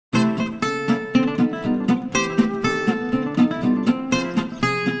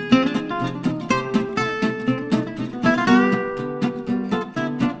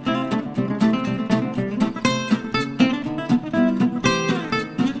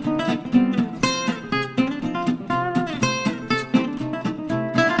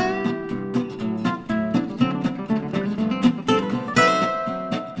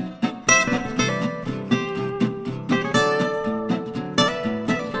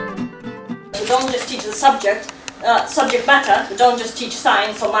we don't just teach the subject matter, we don't just teach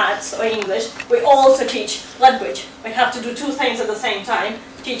science or maths or English, we also teach language. We have to do two things at the same time,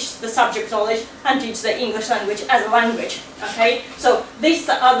 teach the subject knowledge and teach the English language as a language, okay? So these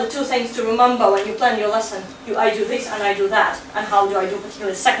are the two things to remember when you plan your lesson. I do this and I do that. And how do I do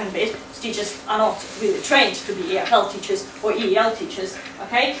particularly the second bit? Teachers are not really trained to be EFL teachers or EEL teachers,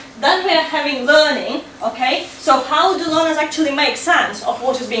 okay? Then we are having learning, okay? So how do learners actually make sense of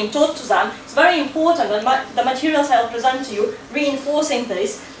what is being taught to them? It's very important, and the materials I will present to you reinforcing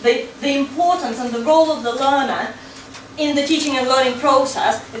this, the importance and the role of the learner in the teaching and learning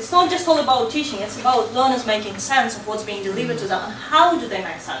process. It's not just all about teaching, it's about learners making sense of what's being delivered to them and how do they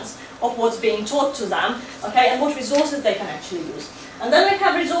make sense of what's being taught to them, okay, and what resources they can actually use. And then we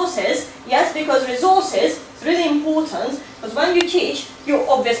have resources, yes, because resources is really important, because when you teach, you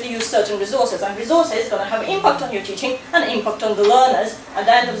obviously use certain resources, and resources are going to have impact on your teaching and impact on the learners at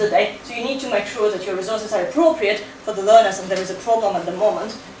the end of the day, so you need to make sure that your resources are appropriate for the learners, and there is a problem at the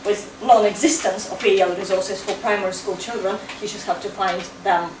moment with non-existence of EL resources for primary school children. Teachers have to find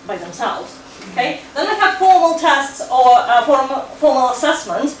them by themselves. Okay? Then we have formal tests or formal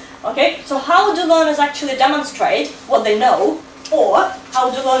assessments. Okay? So how do learners actually demonstrate what they know, or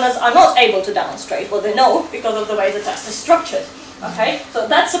how do learners are not able to demonstrate what they know because of the way the test is structured? Okay, so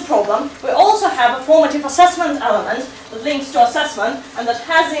that's a problem. We also have a formative assessment element that links to assessment and that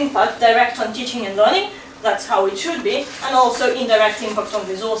has impact direct on teaching and learning. That's how it should be, and also indirect impact on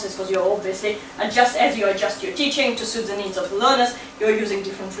resources, because you're obviously, as you adjust your teaching to suit the needs of the learners, you're using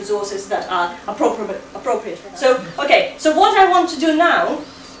different resources that are appropriate for them. So, okay, so what I want to do now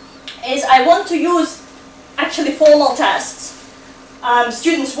is I want to use actually formal tests.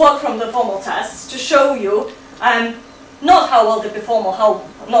 Students work from the formal tests to show you not how well they perform or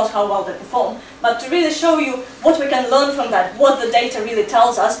not how well they perform, but to really show you what we can learn from that, what the data really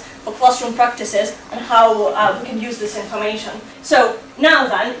tells us for classroom practices and how we can use this information. So now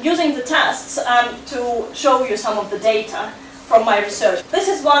then, using the tests to show you some of the data from my research. This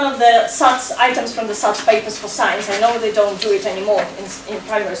is one of the SATs items from the SATs papers for science. I know they don't do it anymore in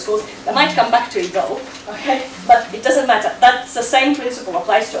primary schools. They might come back to it though, okay? But it doesn't matter. That's the same principle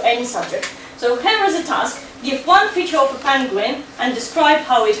applies to any subject. So here is a task. Give one feature of a penguin and describe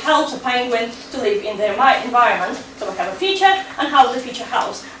how it helps a penguin to live in their environment. So we have a feature and how the feature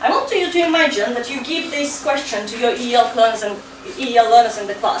helps. I want you to imagine that you give this question to your EL learners in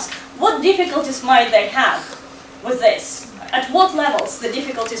the class. What difficulties might they have with this? At what levels the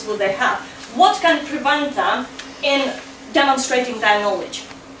difficulties will they have? What can prevent them in demonstrating their knowledge?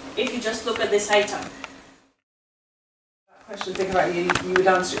 If you just look at this item. Question, think about you would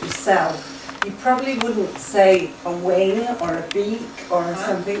answer it yourself. You probably wouldn't say a wing or a beak or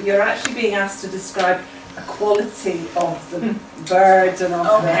something. You're actually being asked to describe a quality of the bird and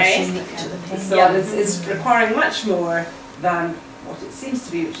of the so on. It's requiring much more than what it seems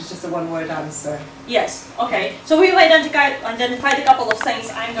to be, which is just a one-word answer. Yes, okay. So we've identified a couple of things.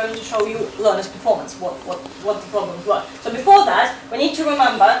 I'm going to show you learners' performance, what the problems were. So before that, we need to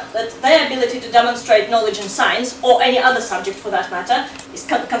remember that their ability to demonstrate knowledge in science, or any other subject for that matter,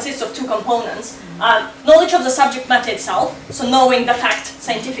 consists of two components. Knowledge of the subject matter itself, so knowing the fact,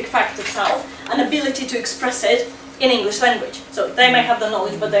 scientific fact itself, and ability to express it in English language. So they may have the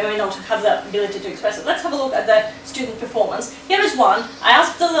knowledge, but they may not have the ability to express it. Let's have a look at the student performance. Here is one. I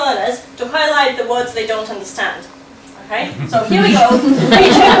asked the learners to highlight the words they don't understand. Okay, so here we go.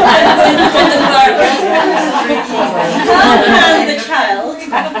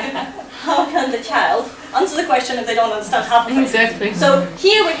 How can the child answer the question if they don't understand half of it? Exactly. So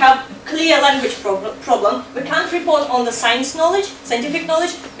here we have clear language problem. We can't report on the scientific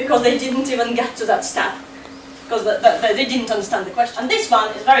knowledge, because they didn't even get to that step. Because they didn't understand the question. And this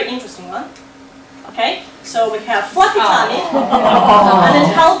one is a very interesting one. Okay, so we have fluffy tummy, and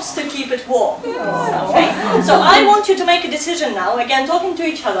it helps to keep it warm. Okay, so I want you to make a decision now, again talking to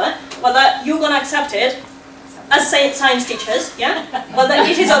each other, whether you're going to accept it as science teachers, yeah? Whether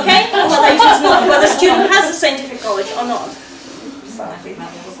it is okay or whether it is not, whether the student has the scientific knowledge or not.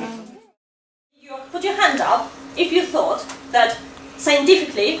 You put your hand up if you thought that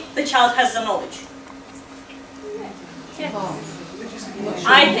scientifically the child has the knowledge. Yeah.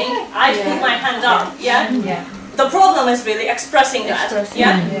 I think I'd put my hand up, yeah? The problem is really expressing that,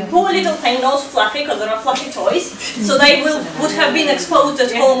 yeah? Poor little thing knows fluffy because there are fluffy toys, so they would have been exposed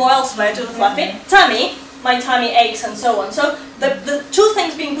at home or elsewhere to the fluffy. Tummy, my tummy aches and so on. So the two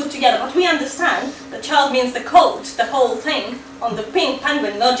things being put together, but we understand the child means the coat, the whole thing on the pink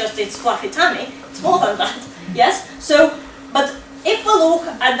penguin, not just its fluffy tummy, it's more than that, yes? So, but if we look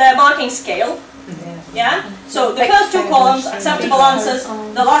at the marking scale, Yeah? So the first two columns, acceptable answers,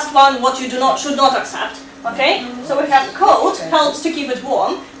 the last one, what you should not accept. Okay? So we have coat, helps to keep it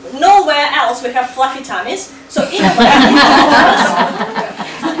warm. Nowhere else we have fluffy tummies. So it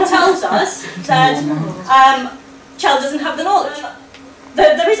tells us that child doesn't have the knowledge.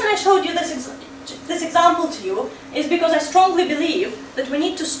 The reason I showed you this example to you is because I strongly believe that we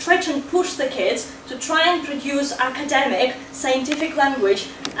need to stretch and push the kids to try and produce academic, scientific language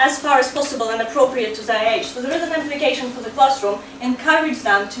as far as possible and appropriate to their age. So there is an implication for the classroom, encourage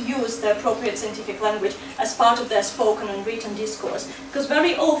them to use the appropriate scientific language as part of their spoken and written discourse. Because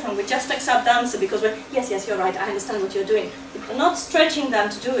very often we just accept the answer because we're, yes, you're right, I understand what you're doing. We're not stretching them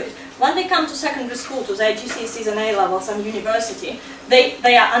to do it. When they come to secondary school, to their GCSEs and A-levels and university,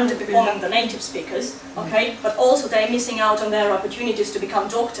 they are underperforming the native speakers, okay? But also they're missing out on their opportunities to become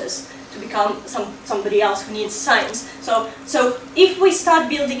doctors, to become somebody else who needs science. So if we start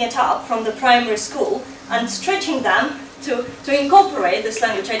building it up from the primary school and stretching them to incorporate this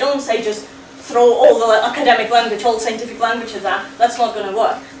language, I don't say just throw all the academic language, all scientific language at them, that's not going to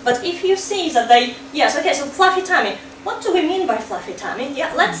work. But if you see that they, yes, okay, so fluffy tummy, what do we mean by fluffy tummy?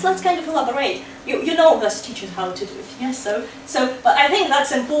 Yeah, let's kind of elaborate. You know us teachers how to do it, yes? But I think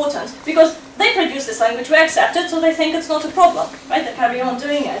that's important because they produce this language, we accept it, so they think it's not a problem, right? They carry on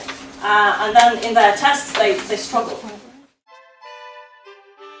doing it, and then in their tests they struggle.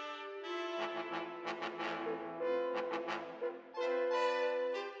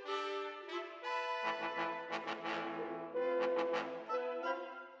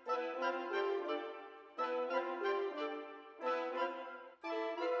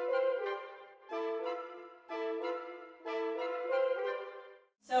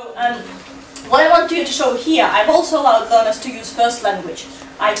 So, what I want you to show here, I've also allowed learners to use first language.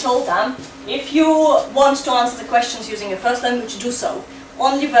 I told them, if you want to answer the questions using your first language, do so.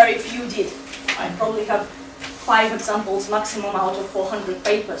 Only very few did. I probably have 5 examples maximum out of 400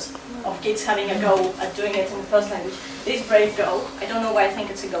 papers of kids having a go at doing it in the first language. This brave girl, I don't know why I think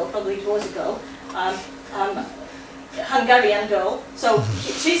it's a girl, probably it was a girl, Hungarian girl. So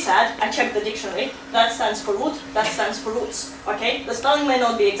she said, I checked the dictionary, that stands for root, that stands for roots. Okay, the spelling may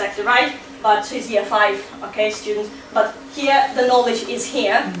not be exactly right, but she's year 5, okay, student. But here the knowledge is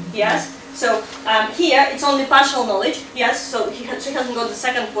here, yes. So here it's only partial knowledge, yes. So she hasn't got the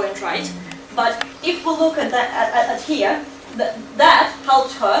second point right. But if we look at that at here, that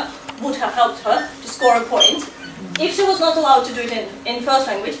helped her, would have helped her to score a point. If she was not allowed to do it in first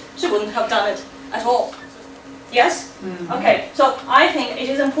language, she wouldn't have done it at all. Yes? Okay, so I think it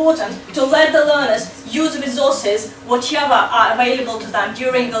is important to let the learners use resources, whichever are available to them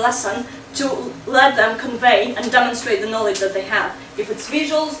during the lesson, to let them convey and demonstrate the knowledge that they have. If it's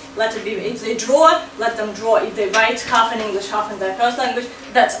visuals, let it be. If they draw, let them draw. If they write half in English, half in their first language,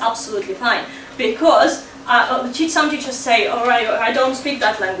 that's absolutely fine. Because some teachers say, all right, I don't speak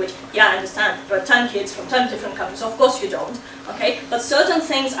that language. Yeah, I understand. There are 10 kids from 10 different countries. Of course you don't. Okay? But certain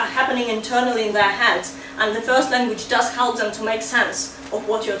things are happening internally in their heads, and the first language does help them to make sense of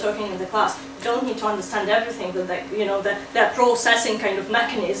what you're talking in the class. You don't need to understand everything, but they're processing kind of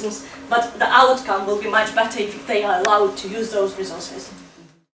mechanisms, but the outcome will be much better if they are allowed to use those resources.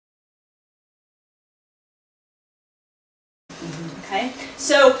 Okay?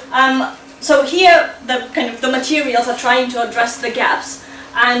 So here, the materials are trying to address the gaps,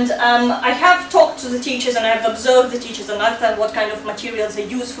 and I have talked to the teachers and I have observed the teachers and understand what kind of materials they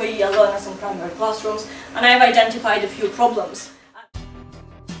use for EL learners in primary classrooms, and I have identified a few problems.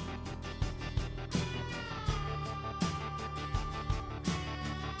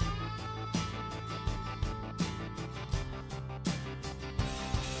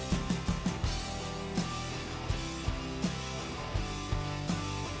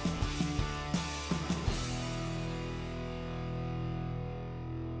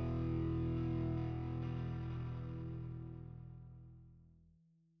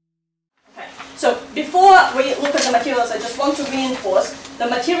 So before we look at the materials, I just want to reinforce the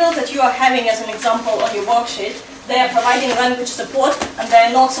materials that you are having as an example on your worksheet. They are providing language support and they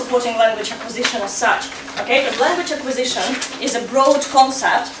are not supporting language acquisition as such. Okay, because language acquisition is a broad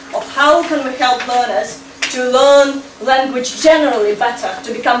concept of how can we help learners to learn language generally better,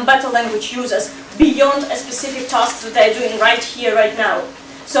 to become better language users beyond a specific task that they're doing right here, right now.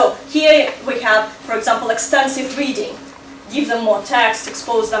 So here we have, for example, extensive reading. Give them more text,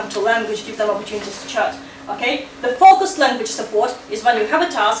 expose them to language, give them opportunities to chat. Okay? The focused language support is when you have a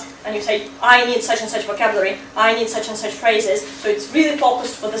task and you say, I need such and such vocabulary, I need such and such phrases. So it's really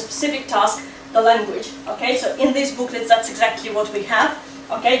focused for the specific task, the language. Okay? So in these booklets, that's exactly what we have.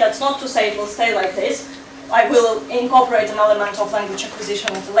 Okay? That's not to say it will stay like this. I will incorporate an element of language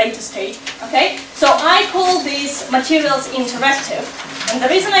acquisition at a later stage. Okay, so I call these materials interactive, and the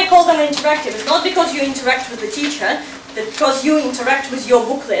reason I call them interactive is not because you interact with the teacher, but because you interact with your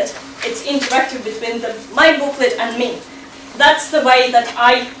booklet. It's interactive between my booklet and me. That's the way that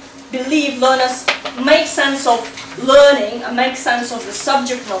I believe learners make sense of learning and make sense of the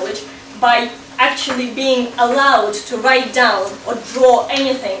subject knowledge by actually being allowed to write down or draw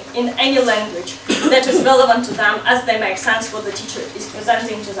anything in any language that is relevant to them as they make sense what the teacher is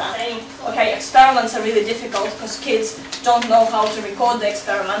presenting to them. Okay, experiments are really difficult because kids don't know how to record the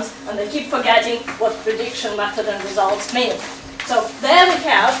experiments and they keep forgetting what prediction method and results mean. So there we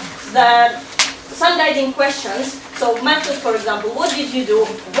have some guiding questions. So method, for example, what did you do?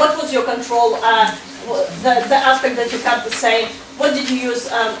 What was your control? The aspect that you kept the same. What did you use?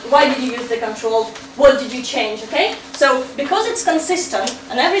 Why did you use the control? What did you change? Okay. So because it's consistent,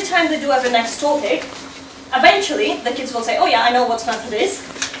 and every time they do every next topic, eventually the kids will say, "Oh yeah, I know what method is."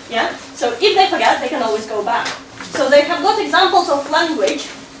 Yeah. So if they forget, they can always go back. So they have got examples of language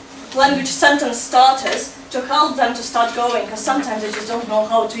sentence starters to help them to start going, because sometimes they just don't know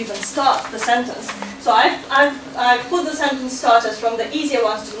how to even start the sentence. So I've put the sentence starters from the easier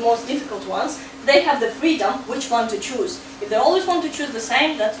ones to the most difficult ones. They have the freedom which one to choose. If they always want to choose the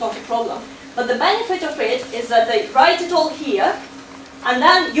same, that's not a problem. But the benefit of it is that they write it all here, and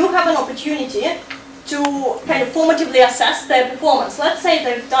then you have an opportunity to kind of formatively assess their performance. Let's say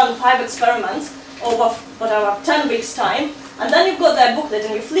they've done 5 experiments over whatever 10 weeks time, and then you've got their booklet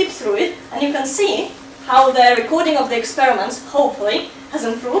and you flip through it, and you can see how their recording of the experiments, hopefully, has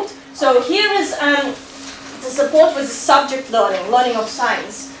improved. So here is the support with subject learning of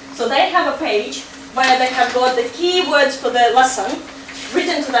science. So they have a page where they have got the keywords for the lesson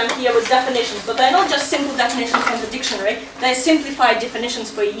written to them here with definitions, but they're not just simple definitions from the dictionary, they're simplified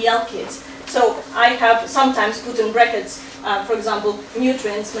definitions for EL kids. So I have sometimes put in brackets, for example,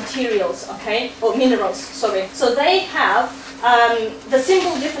 nutrients, materials, okay, or minerals, sorry. So they have the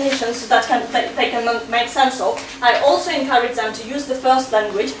simple definitions that they can make sense of. I also encourage them to use the first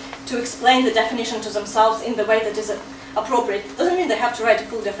language to explain the definition to themselves in the way that is appropriate. Doesn't mean they have to write a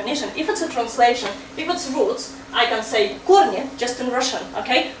full definition. If it's a translation, if it's roots, I can say корни just in Russian,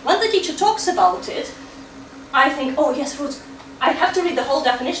 okay? When the teacher talks about it, I think, oh yes, roots, I have to read the whole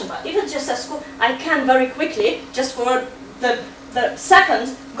definition, but if it just says school, I can very quickly, just for the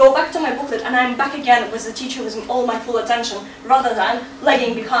second, go back to my booklet and I'm back again with the teacher with all my full attention, rather than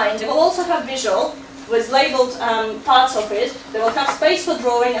lagging behind. They will also have visual, with labeled parts of it. They will have space for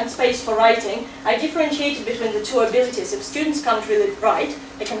drawing and space for writing. I differentiated between the two abilities. If students can't really write,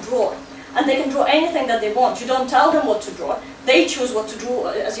 they can draw. And they can draw anything that they want. You don't tell them what to draw. They choose what to draw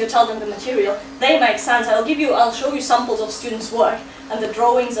as you tell them the material. They make sense. I'll show you samples of students' work and the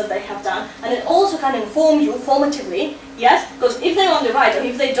drawings that they have done. And it also can inform you formatively, yes? Because if they only write or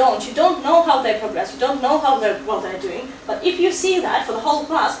if they don't, you don't know how they progress. You don't know what they're doing. But if you see that for the whole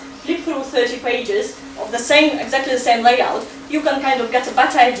class, flip through 30 pages of exactly the same layout, you can kind of get a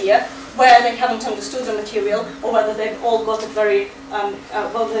better idea where they haven't understood the material or whether they've all got it very,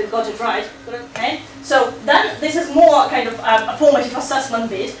 well, they've got it right. Okay? So then this is more kind of a formative assessment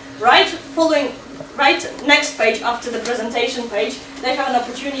bit. Right next page after the presentation page, they have an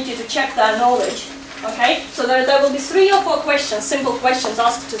opportunity to check their knowledge. Okay? So there will be 3 or 4 questions, simple questions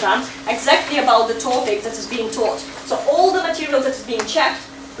asked to them exactly about the topic that is being taught. So all the material that is being checked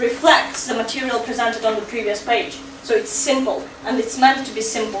reflects the material presented on the previous page. So it's simple, and it's meant to be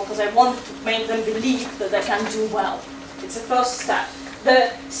simple because I want to make them believe that they can do well. It's the first step.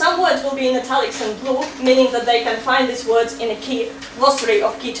 Some words will be in italics and blue, meaning that they can find these words in a key glossary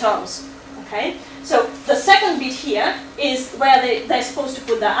of key terms. Okay? So the second bit here is where they're supposed to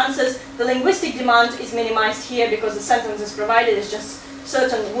put their answers. The linguistic demand is minimized here because the sentence is provided, it's just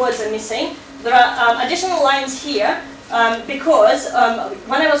certain words are missing. There are additional lines here because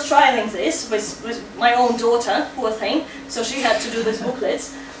when I was trialing this with my own daughter, poor thing, so she had to do these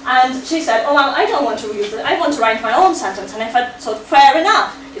booklets, and she said, "Oh, Mom, I don't want to use it. I want to write my own sentence." And I thought, fair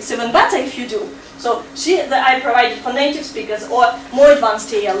enough. It's even better if you do. So I provided for native speakers or more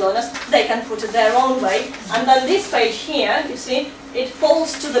advanced EL learners, they can put it their own way. And then this page here, you see, it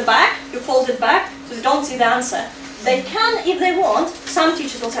folds to the back. You fold it back so you don't see the answer. They can, if they want. Some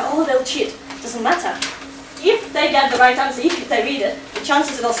teachers will say, "Oh, they'll cheat." Doesn't matter. If they get the right answer, if they read it, the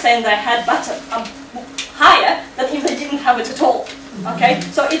chances it'll stay in their head higher than if they didn't have it at all. Okay?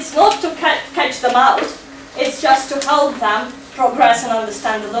 So it's not to catch them out, it's just to help them progress and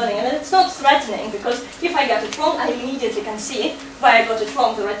understand the learning. And it's not threatening, because if I get it wrong, I immediately can see where I got it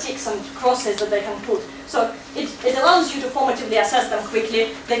wrong. There are ticks and crosses that they can put. So it allows you to formatively assess them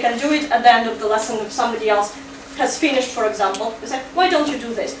quickly. They can do it at the end of the lesson if somebody else has finished, for example. You say, why don't you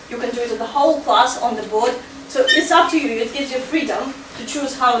do this? You can do it at the whole class on the board. So it's up to you. It gives you freedom to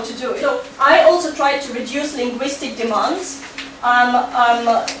choose how to do it. So I also try to reduce linguistic demands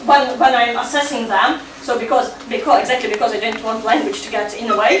when I'm assessing them. So exactly because I didn't want language to get in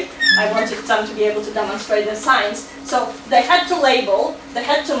the way, I wanted them to be able to demonstrate their science. So they had to label, they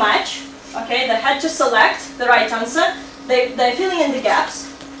had to match, okay, they had to select the right answer, they're filling in the gaps,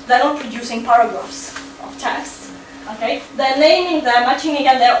 they're not producing paragraphs of text, okay, they're naming, they're matching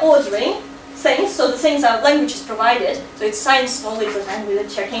again, they're ordering things, so the things are language is provided, so it's science knowledge that I'm really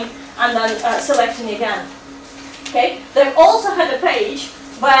checking, and then selecting again. Okay, they've also had a page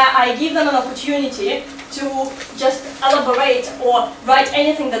where I give them an opportunity to just elaborate or write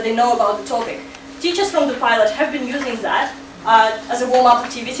anything that they know about the topic. Teachers from the pilot have been using that as a warm-up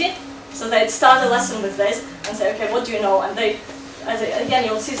activity, so they'd start a lesson with this and say, okay, what do you know? And again,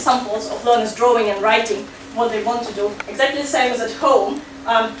 you'll see samples of learners drawing and writing what they want to do. Exactly the same as at home.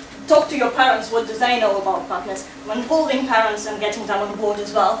 Talk to your parents, what do they know about partners? I'm involving parents and getting them on board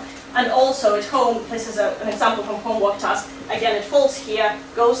as well. And also at home, this is an example from homework task. Again, it falls here,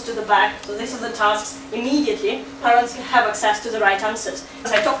 goes to the back. So this is the tasks. Immediately, parents have access to the right answers.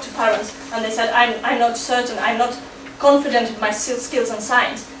 As I talked to parents, and they said, I'm not certain, I'm not confident in my skills in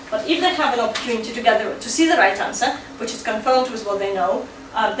science. But if they have an opportunity to see the right answer, which is confirmed with what they know,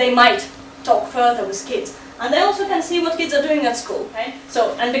 they might talk further with kids. And they also can see what kids are doing at school. Okay?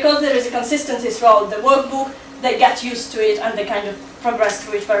 So, and because there is a consistency throughout the workbook, they get used to it and they kind of progress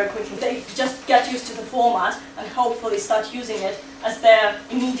through it very quickly. They just get used to the format and hopefully start using it as their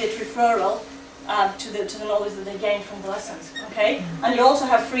immediate referral to the knowledge that they gain from the lessons. Okay? And you also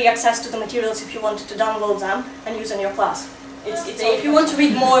have free access to the materials if you wanted to download them and use in your class. If you want to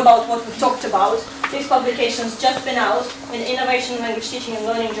read more about what we've talked about, this publication's just been out in Innovation in Language Teaching and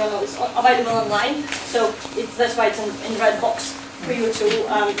Learning Journal. It's available online, so that's why it's in red box for you to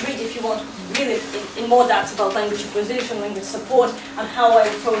read if you want really in more depth about language acquisition, language support, and how I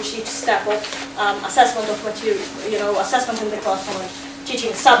approach each step of assessment of material, assessment in the classroom,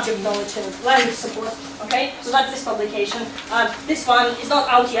 teaching subject knowledge and language support. Okay, so that's this publication. This one is not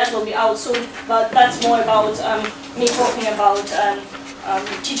out yet; will be out soon. But that's more about me talking about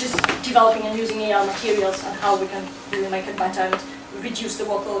teachers developing and using AR materials and how we can really make it better and reduce the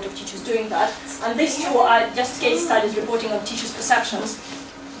workload of teachers doing that. And these two are just case studies reporting on teachers' perceptions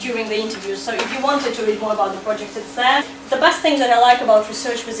during the interviews. So if you wanted to read more about the project, it's there. The best thing that I like about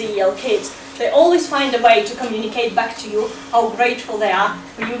research with EEL kids, they always find a way to communicate back to you how grateful they are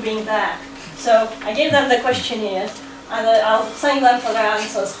for you being there. So I gave them the questionnaires, and I'll thank them for their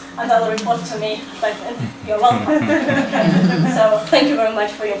answers, and they'll report to me. You're welcome. So thank you very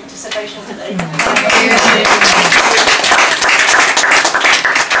much for your participation today. Thank you.